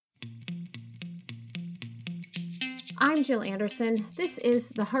I'm Jill Anderson. This is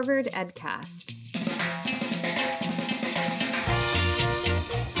the Harvard EdCast.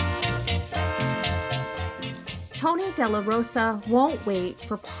 Tony DelaRosa won't wait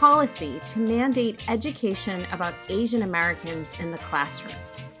for policy to mandate education about Asian Americans in the classroom.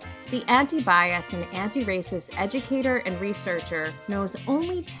 The anti-bias and anti-racist educator and researcher knows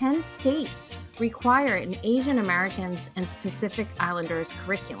only 10 states require an Asian Americans and Pacific Islanders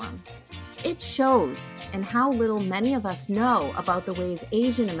curriculum. It shows in how little many of us know about the ways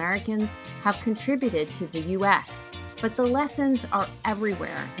Asian Americans have contributed to the U.S., but the lessons are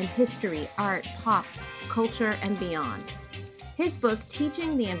everywhere in history, art, pop, culture, and beyond. His book,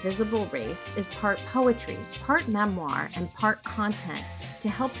 Teaching the Invisible Race, is part poetry, part memoir, and part content to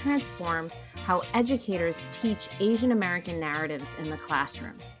help transform how educators teach Asian American narratives in the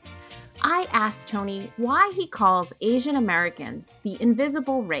classroom. I asked Tony why he calls Asian Americans the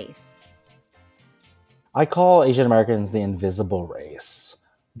invisible race. I call Asian Americans the invisible race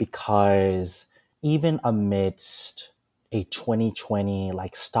because even amidst a 2020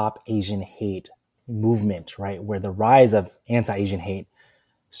 Stop Asian Hate movement, right, where the rise of anti-Asian hate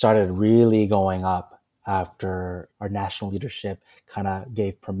started really going up after our national leadership kind of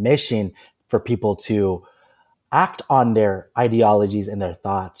gave permission for people to act on their ideologies and their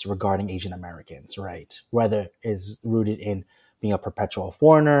thoughts regarding Asian Americans, right? Whether it's rooted in being a perpetual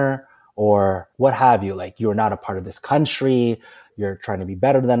foreigner or what have you, like you're not a part of this country, you're trying to be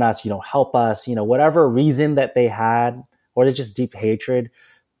better than us, you don't help us, whatever reason that they had, or it's just deep hatred,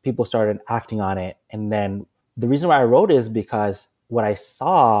 people started acting on it. And then the reason why I wrote is because what I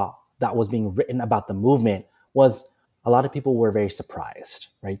saw that was being written about the movement was a lot of people were very surprised,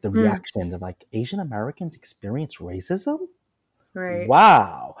 right? The reactions of Asian Americans experience racism? Right.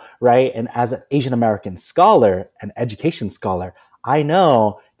 Wow, right? And as an Asian American scholar, an education scholar, I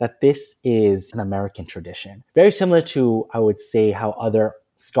know that this is an American tradition. Very similar to, I would say, how other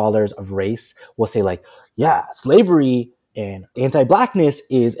scholars of race will say slavery and anti-Blackness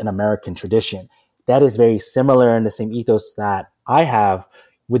is an American tradition. That is very similar in the same ethos that I have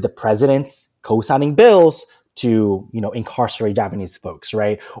with the presidents co-signing bills to, incarcerate Japanese folks,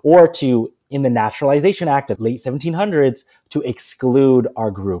 right? Or to, in the Naturalization Act of late 1700s, to exclude our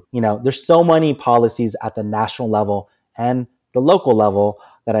group. There's so many policies at the national level and the local level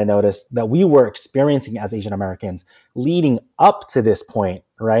that I noticed that we were experiencing as Asian Americans leading up to this point,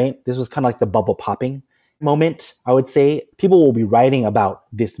 right? This was kind of like the bubble popping moment, I would say. People will be writing about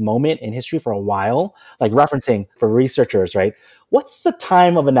this moment in history for a while, referencing for researchers, right? What's the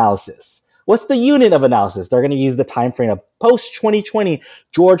time of analysis? What's the unit of analysis? They're going to use the time frame of post-2020,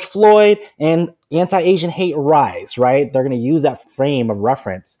 George Floyd and anti-Asian hate rise, right? They're going to use that frame of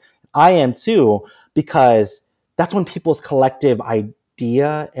reference. I am too, because that's when people's collective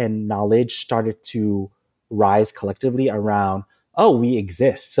idea and knowledge started to rise collectively around, oh, we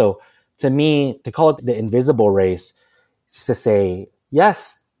exist. So to me, to call it the invisible race is to say,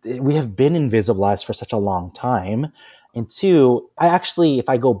 yes, we have been invisibilized for such a long time. And two, if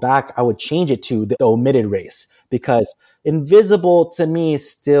I go back, I would change it to the omitted race, because invisible to me is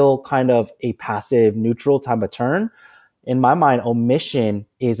still kind of a passive, neutral type of term. In my mind, omission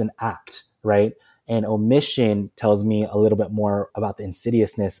is an act, right? And omission tells me a little bit more about the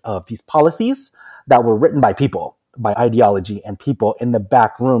insidiousness of these policies that were written by people, by ideology, and people in the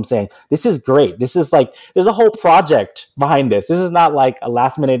back room saying, this is great. This is there's a whole project behind this. This is not like a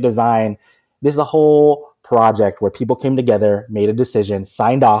last minute design. This is a whole project where people came together, made a decision,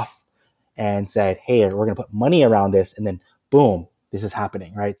 signed off, and said, hey, we're going to put money around this. And then boom, this is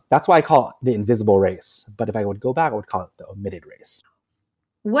happening, right? That's why I call it the invisible race. But if I would go back, I would call it the omitted race.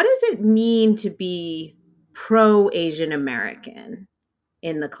 What does it mean to be pro-Asian American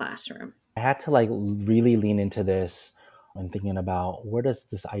in the classroom? I had to really lean into this when thinking about where does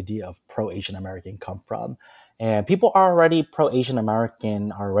this idea of pro-Asian American come from? And people are already pro-Asian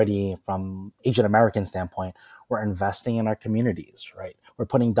American already from Asian American standpoint. We're investing in our communities, right? We're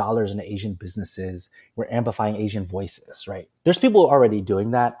putting dollars into Asian businesses. We're amplifying Asian voices, right? There's people already doing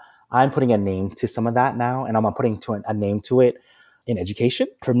that. I'm putting a name to some of that now, and I'm putting a name to it in education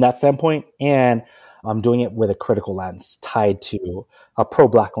from that standpoint. And I'm doing it with a critical lens tied to a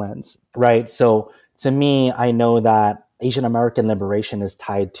pro-Black lens, right? So to me, I know that Asian American liberation is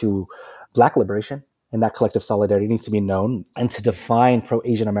tied to Black liberation, and that collective solidarity needs to be known. And to define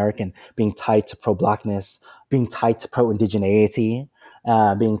pro-Asian American being tied to pro-Blackness, being tied to pro-indigeneity,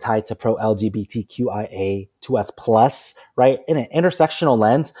 being tied to pro-LGBTQIA2S+, right? In an intersectional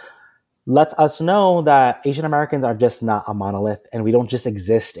lens, lets us know that Asian Americans are just not a monolith, and we don't just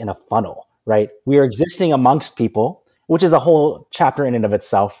exist in a funnel, right? We are existing amongst people, which is a whole chapter in and of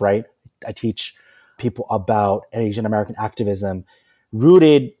itself, right? I teach people about Asian American activism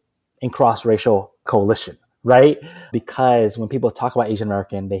rooted in cross-racial coalition, right? Because when people talk about Asian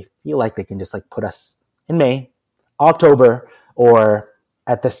American, they feel like they can just like put us in May, October, or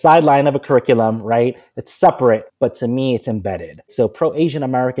at the sideline of a curriculum, right? It's separate, but to me, it's embedded. So pro-Asian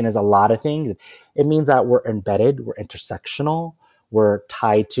American is a lot of things. It means that we're embedded, we're intersectional, we're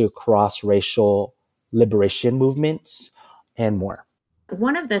tied to cross-racial liberation movements and more.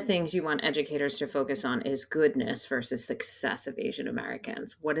 One of the things you want educators to focus on is goodness versus success of Asian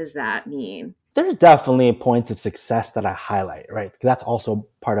Americans. What does that mean? There's definitely points of success that I highlight, right? That's also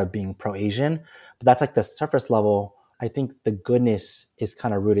part of being pro-Asian, but that's like the surface level. I think the goodness is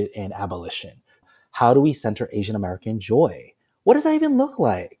kind of rooted in abolition. How do we center Asian American joy? What does that even look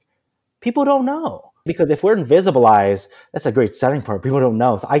like? People don't know. Because if we're invisibilized, that's a great starting point. People don't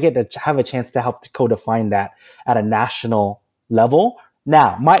know. So I get to have a chance to help to co-define that at a national level.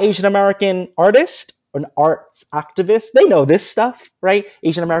 Now, my Asian American artist, an arts activist, they know this stuff, right?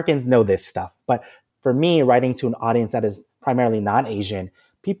 Asian Americans know this stuff. But for me, writing to an audience that is primarily non-Asian,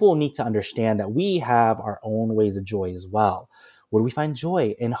 people need to understand that we have our own ways of joy as well. Where do we find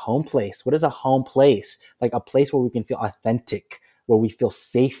joy? In home place. What is a home place? Like a place where we can feel authentic, where we feel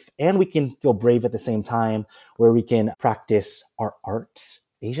safe and we can feel brave at the same time, where we can practice our art.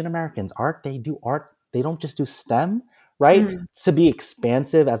 Asian Americans, art, they do art. They don't just do STEM, right? To be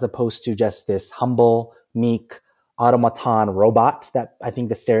expansive as opposed to just this humble, meek, automaton robot that I think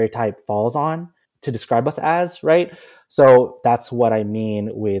the stereotype falls on to describe us as, right? So that's what I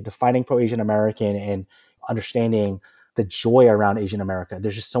mean with defining pro-Asian American and understanding the joy around Asian America.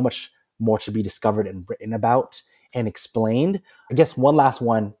 There's just so much more to be discovered and written about and explained. I guess one last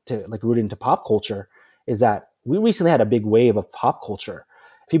one to like root into pop culture is that we recently had a big wave of pop culture.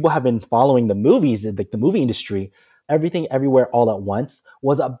 People have been following the movies, like the movie industry. Everything Everywhere All at Once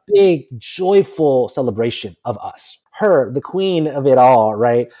was a big, joyful celebration of us. Her, the queen of it all,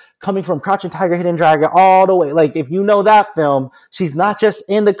 right? Coming from Crouching Tiger, Hidden Dragon, all the way. Like, if you know that film, she's not just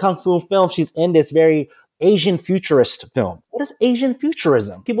in the Kung Fu film, she's in this very Asian futurist film. What is Asian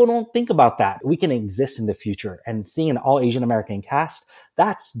futurism? People don't think about that. We can exist in the future, and seeing an all Asian American cast,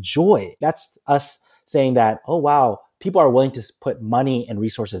 that's joy. That's us saying that, oh, wow, people are willing to put money and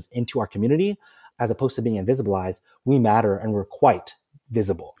resources into our community as opposed to being invisibilized. We matter and we're quite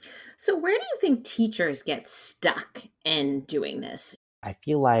visible. So where do you think teachers get stuck in doing this? I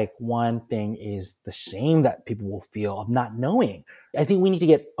feel like one thing is the shame that people will feel of not knowing. I think we need to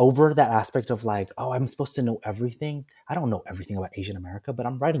get over that aspect of like, oh, I'm supposed to know everything. I don't know everything about Asian America, but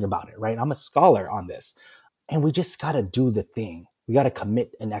I'm writing about it, right? I'm a scholar on this. And we just got to do the thing. We got to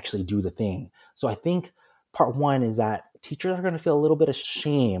commit and actually do the thing. So I think part one is that teachers are going to feel a little bit of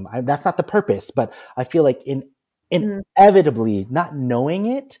shame. That's not the purpose, but I feel like inevitably not knowing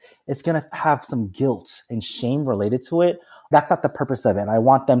it, it's going to have some guilt and shame related to it. That's not the purpose of it. I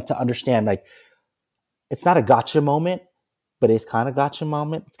want them to understand, like, it's not a gotcha moment, but it's kind of gotcha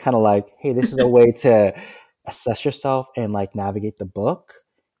moment. It's kind of like, hey, this is a way to assess yourself and like navigate the book.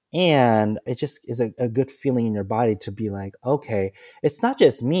 And it just is a good feeling in your body to be like, okay, it's not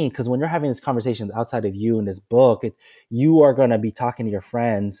just me. Because when you're having these conversations outside of you in this book, you are going to be talking to your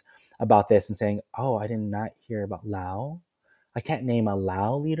friends about this and saying, oh, I did not hear about Lao. I can't name a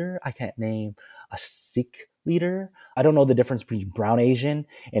Lao leader. I can't name a Sikh leader. I don't know the difference between brown Asian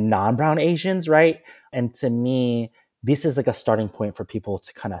and non-brown Asians, right? And to me, this is like a starting point for people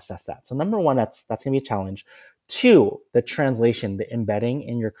to kind of assess that. So number one, that's going to be a challenge. Two, the translation, the embedding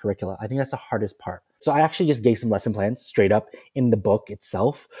in your curricula. I think that's the hardest part. So I actually just gave some lesson plans straight up in the book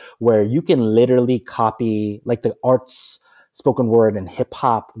itself, where you can literally copy like the arts, spoken word and hip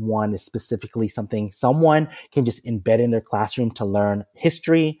hop one is specifically something someone can just embed in their classroom to learn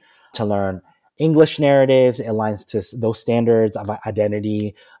history, to learn English narratives. It aligns to those standards of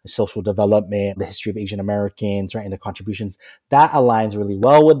identity, social development, the history of Asian Americans, right, and the contributions. That aligns really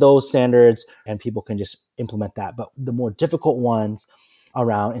well with those standards, and people can just implement that. But the more difficult ones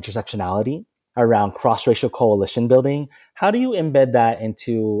around intersectionality, around cross-racial coalition building, how do you embed that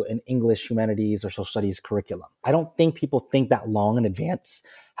into an English, humanities, or social studies curriculum? I don't think people think that long in advance.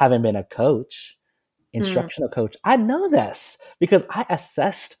 Having been a coach, instructional coach, I know this because I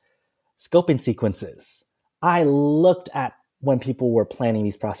assessed scoping sequences. I looked at when people were planning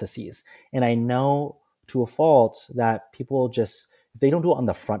these processes, and I know to a fault that people just, if they don't do it on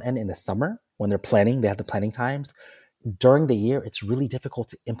the front end in the summer, when they're planning, they have the planning times. During the year, it's really difficult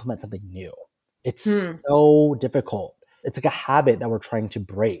to implement something new. It's so difficult. It's like a habit that we're trying to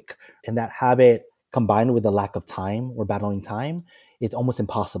break. And that habit combined with the lack of time, we're battling time, it's almost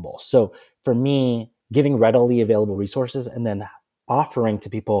impossible. So for me, giving readily available resources and then offering to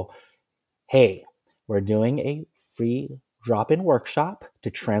people, hey, we're doing a free drop-in workshop to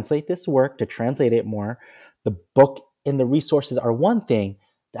translate this work, to translate it more. The book and the resources are one thing.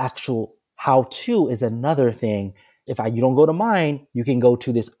 The actual how-to is another thing. If you don't go to mine, you can go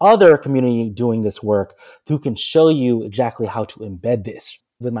to this other community doing this work who can show you exactly how to embed this.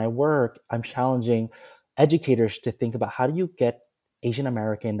 With my work, I'm challenging educators to think about how do you get Asian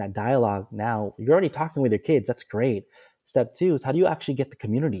American, that dialogue now. You're already talking with your kids. That's great. Step 2 is how do you actually get the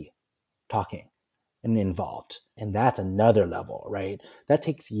community talking and involved? And that's another level, right? That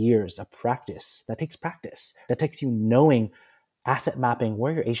takes years of practice. That takes practice. That takes you knowing asset mapping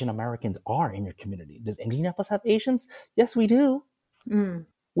where your Asian Americans are in your community. Does Indianapolis have Asians? Yes, we do.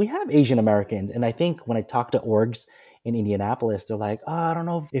 We have Asian Americans. And I think when I talk to orgs in Indianapolis, they're like, oh, I don't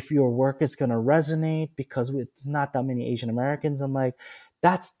know if your work is going to resonate because it's not that many Asian Americans. I'm like,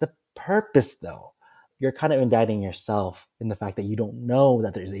 that's the purpose though. You're kind of indicting yourself in the fact that you don't know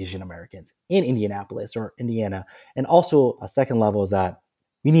that there's Asian Americans in Indianapolis or Indiana. And also a second level is that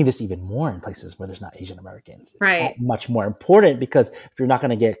we need this even more in places where there's not Asian Americans. It's Right. much more important because if you're not going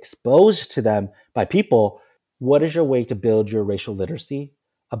to get exposed to them by people, what is your way to build your racial literacy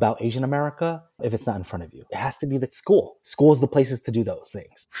about Asian America if it's not in front of you? It has to be the school. School is the places to do those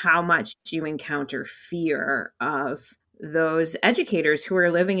things. How much do you encounter fear of those educators who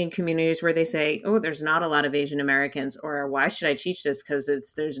are living in communities where they say, oh, there's not a lot of Asian Americans, or why should I teach this because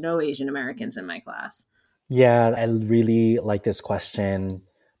there's no Asian Americans in my class? Yeah, I really like this question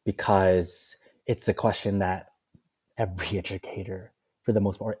because it's the question that every educator, for the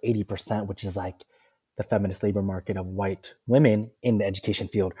most part, 80%, which is like the feminist labor market of white women in the education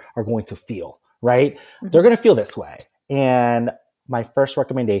field, are going to feel, right? They're going to feel this way. And my first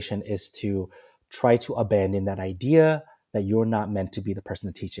recommendation is to try to abandon that idea that you're not meant to be the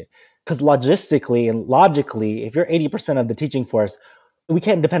person to teach it. Because logistically and logically, if you're 80% of the teaching force, we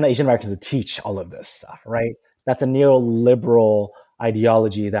can't depend on Asian Americans to teach all of this stuff, right? That's a neoliberal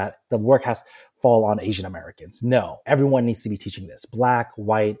ideology that the work has to fall on Asian Americans. No, everyone needs to be teaching this. Black,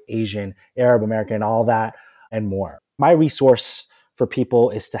 white, Asian, Arab American, all that and more. My resource for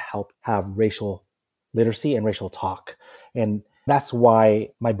people is to help have racial literacy and racial talk. And that's why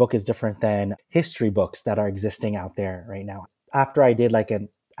my book is different than history books that are existing out there right now. After I did like an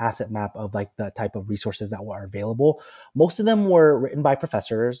asset map of like the type of resources that were available, most of them were written by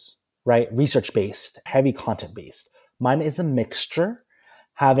professors, right? Research-based, heavy content-based. Mine is a mixture.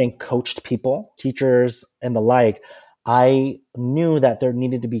 Having coached people, teachers, and the like, I knew that there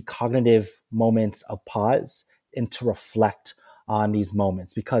needed to be cognitive moments of pause and to reflect on these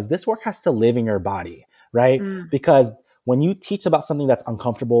moments because this work has to live in your body, right? Because when you teach about something that's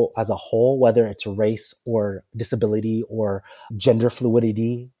uncomfortable as a whole, whether it's race or disability or gender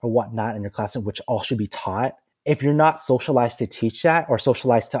fluidity or whatnot in your classroom, which all should be taught, if you're not socialized to teach that or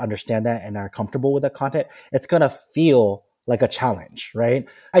socialized to understand that and are comfortable with the content, it's going to feel like a challenge, right?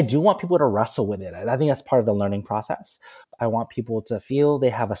 I do want people to wrestle with it. I think that's part of the learning process. I want people to feel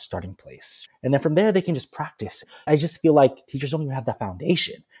they have a starting place. And then from there, they can just practice. I just feel like teachers don't even have the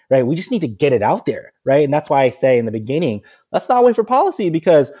foundation, right? We just need to get it out there, right? And that's why I say in the beginning, let's not wait for policy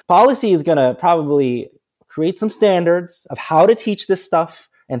because policy is going to probably create some standards of how to teach this stuff.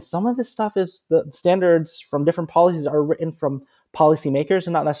 And some of this stuff is the standards from different policies are written from policymakers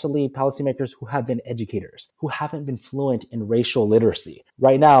and not necessarily policymakers who have been educators, who haven't been fluent in racial literacy.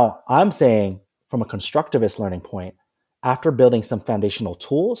 Right now, I'm saying from a constructivist learning point, after building some foundational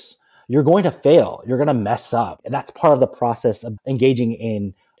tools, you're going to fail. You're going to mess up. And that's part of the process of engaging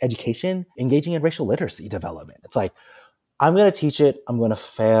in education, engaging in racial literacy development. It's like, I'm going to teach it. I'm going to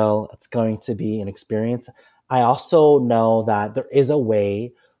fail. It's going to be an experience. I also know that there is a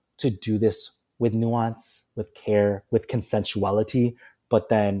way to do this with nuance, with care, with consensuality. But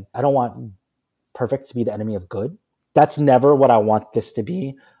then I don't want perfect to be the enemy of good. That's never what I want this to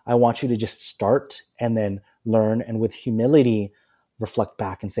be. I want you to just start and then learn and with humility reflect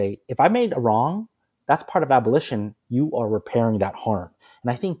back and say, if I made a wrong, that's part of abolition. You are repairing that harm.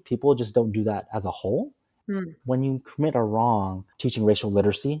 And I think people just don't do that as a whole. When you commit a wrong teaching racial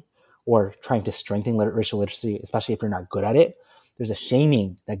literacy or trying to strengthen racial literacy, especially if you're not good at it, there's a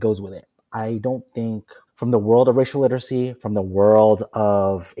shaming that goes with it. I don't think from the world of racial literacy, from the world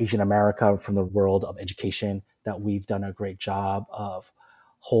of Asian America, from the world of education, that we've done a great job of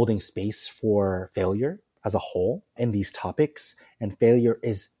holding space for failure as a whole in these topics. And failure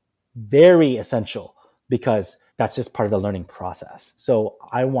is very essential because that's just part of the learning process. So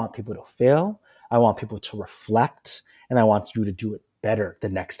I want people to fail. I want people to reflect, and I want you to do it better the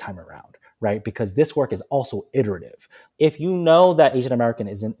next time around, right? Because this work is also iterative. If you know that Asian American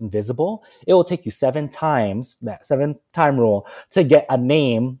isn't invisible, it will take you 7 times, that 7-time rule, to get a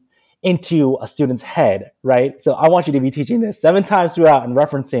name into a student's head, right? So I want you to be teaching this 7 times throughout and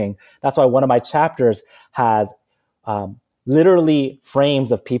referencing. That's why one of my chapters has literally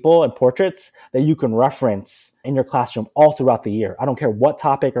frames of people and portraits that you can reference in your classroom all throughout the year. I don't care what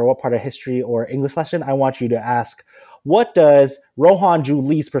topic or what part of history or English lesson. I want you to ask, what does Rohan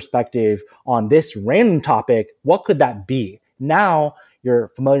Juli's perspective on this random topic, what could that be? Now you're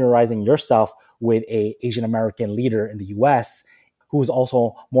familiarizing yourself with a Asian American leader in the US who's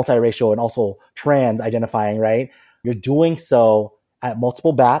also multiracial and also trans identifying, right? You're doing so at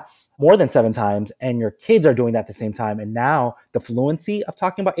multiple bats, more than 7 times, and your kids are doing that at the same time. And now the fluency of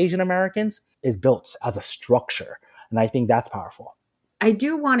talking about Asian Americans is built as a structure. And I think that's powerful. I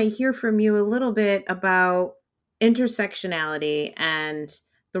do want to hear from you a little bit about intersectionality and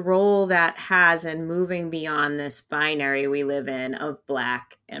the role that has in moving beyond this binary we live in of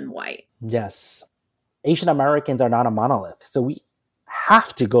Black and white. Yes. Asian Americans are not a monolith. So we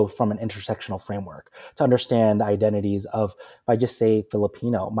have to go from an intersectional framework to understand the identities of, if I just say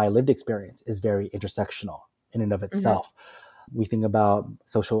Filipino, my lived experience is very intersectional in and of itself. We think about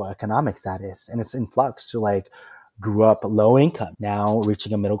socioeconomic status and its influx to like grew up low income, now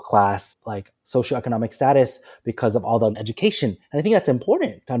reaching a middle class, like socioeconomic status because of all the education. And I think that's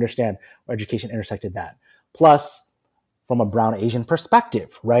important to understand where education intersected that. Plus, from a brown Asian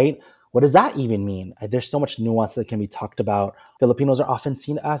perspective, right? What does that even mean? There's so much nuance that can be talked about. Filipinos are often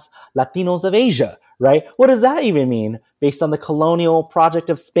seen as Latinos of Asia, right? What does that even mean based on the colonial project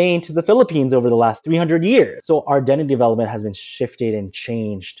of Spain to the Philippines over the last 300 years? So our identity development has been shifted and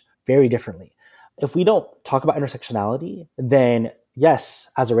changed very differently. If we don't talk about intersectionality, then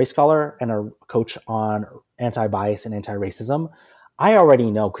yes, as a race scholar and a coach on anti-bias and anti-racism, I already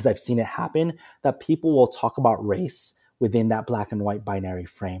know, because I've seen it happen, that people will talk about race within that Black and white binary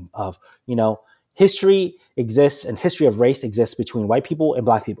frame of, history exists and history of race exists between white people and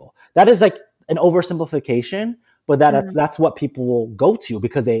Black people. That is like an oversimplification, but that's what people will go to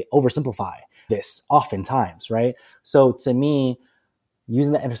because they oversimplify this oftentimes, right? So to me,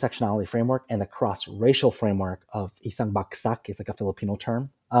 using the intersectionality framework and the cross-racial framework of isang bagsak is like a Filipino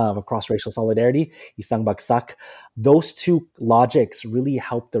term of cross-racial solidarity, isang bagsak, those two logics really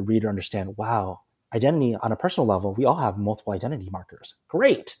help the reader understand, wow, identity on a personal level, we all have multiple identity markers.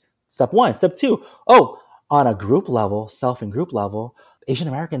 Great. Step 1. Step 2, on a group level, self and group level, Asian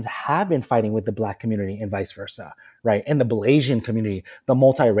Americans have been fighting with the Black community and vice versa, right? And the Blasian community, the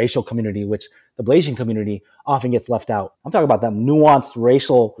multiracial community, which the Blasian community often gets left out. I'm talking about that nuanced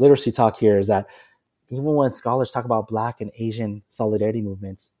racial literacy talk here, is that even when scholars talk about Black and Asian solidarity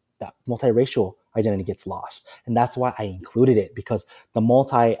movements, that multiracial identity gets lost. And that's why I included it, because the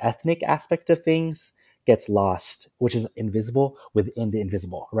multi-ethnic aspect of things gets lost, which is invisible within the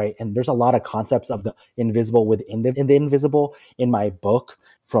invisible, right? And there's a lot of concepts of the invisible within the invisible in my book,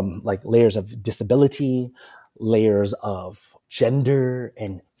 from like layers of disability, layers of gender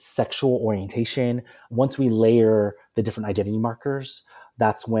and sexual orientation. Once we layer the different identity markers,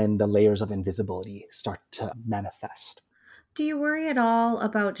 that's when the layers of invisibility start to manifest. Do you worry at all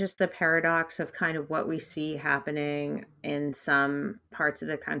about just the paradox of kind of what we see happening in some parts of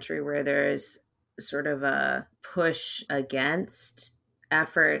the country where there's sort of a push against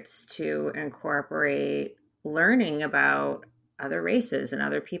efforts to incorporate learning about other races and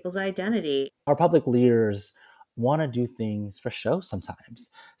other people's identity? Our public leaders want to do things for show sometimes.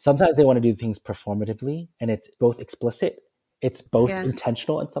 Sometimes they want to do things performatively, and it's both explicit, it's both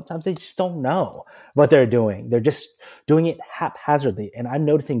intentional, and sometimes they just don't know what they're doing. They're just doing it haphazardly. And I'm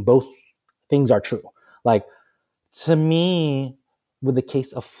noticing both things are true. Like, to me, with the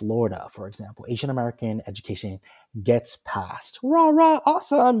case of Florida, for example, Asian American education gets passed. Rah, rah,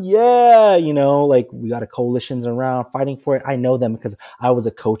 awesome. Yeah. Like we got coalitions around fighting for it. I know them because I was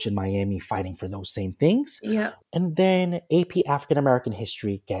a coach in Miami fighting for those same things. Yeah. And then AP African American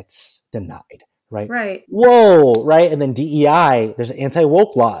history gets denied. Right. Whoa, right? And then DEI, there's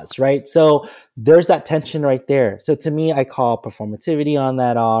anti-woke laws, right? So there's that tension right there. So to me, I call performativity on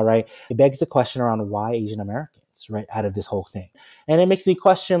that all, right? It begs the question around why Asian Americans, right, out of this whole thing. And it makes me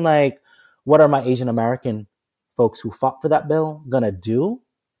question, like, what are my Asian American folks who fought for that bill gonna do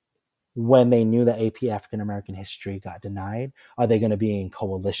when they knew that AP African American history got denied? Are they gonna be in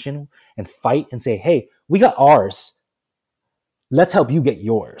coalition and fight and say, hey, we got ours, let's help you get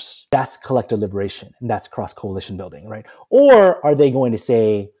yours? That's collective liberation, and that's cross-coalition building, right? Or are they going to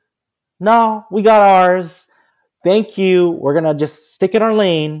say, no, we got ours, thank you, we're going to just stick in our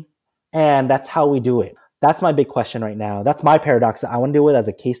lane, and that's how we do it? That's my big question right now. That's my paradox that I want to deal with as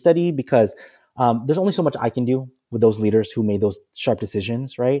a case study, because there's only so much I can do with those leaders who made those sharp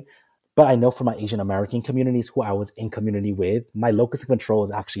decisions, right? But I know for my Asian American communities who I was in community with, my locus of control is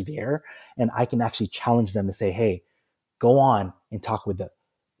actually there. And I can actually challenge them to say, hey, go on and talk with the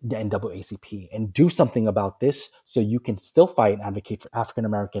NAACP and do something about this so you can still fight and advocate for African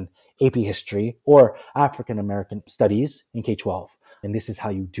American AP history or African American studies in K-12. And this is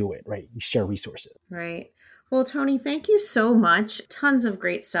how you do it, right? You share resources. Right. Well, Tony, thank you so much. Tons of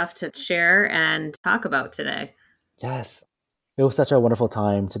great stuff to share and talk about today. Yes. It was such a wonderful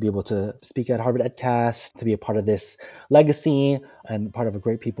time to be able to speak at Harvard EdCast, to be a part of this legacy and part of a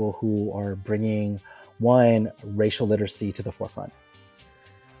great people who are bringing racial literacy to the forefront.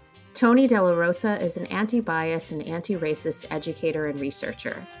 Tony DelaRosa is an anti-bias and anti-racist educator and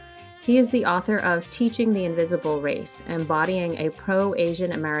researcher. He is the author of Teaching the Invisible Race, Embodying a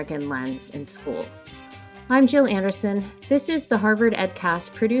Pro-Asian American Lens in School. I'm Jill Anderson. This is the Harvard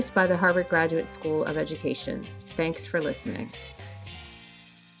EdCast produced by the Harvard Graduate School of Education. Thanks for listening.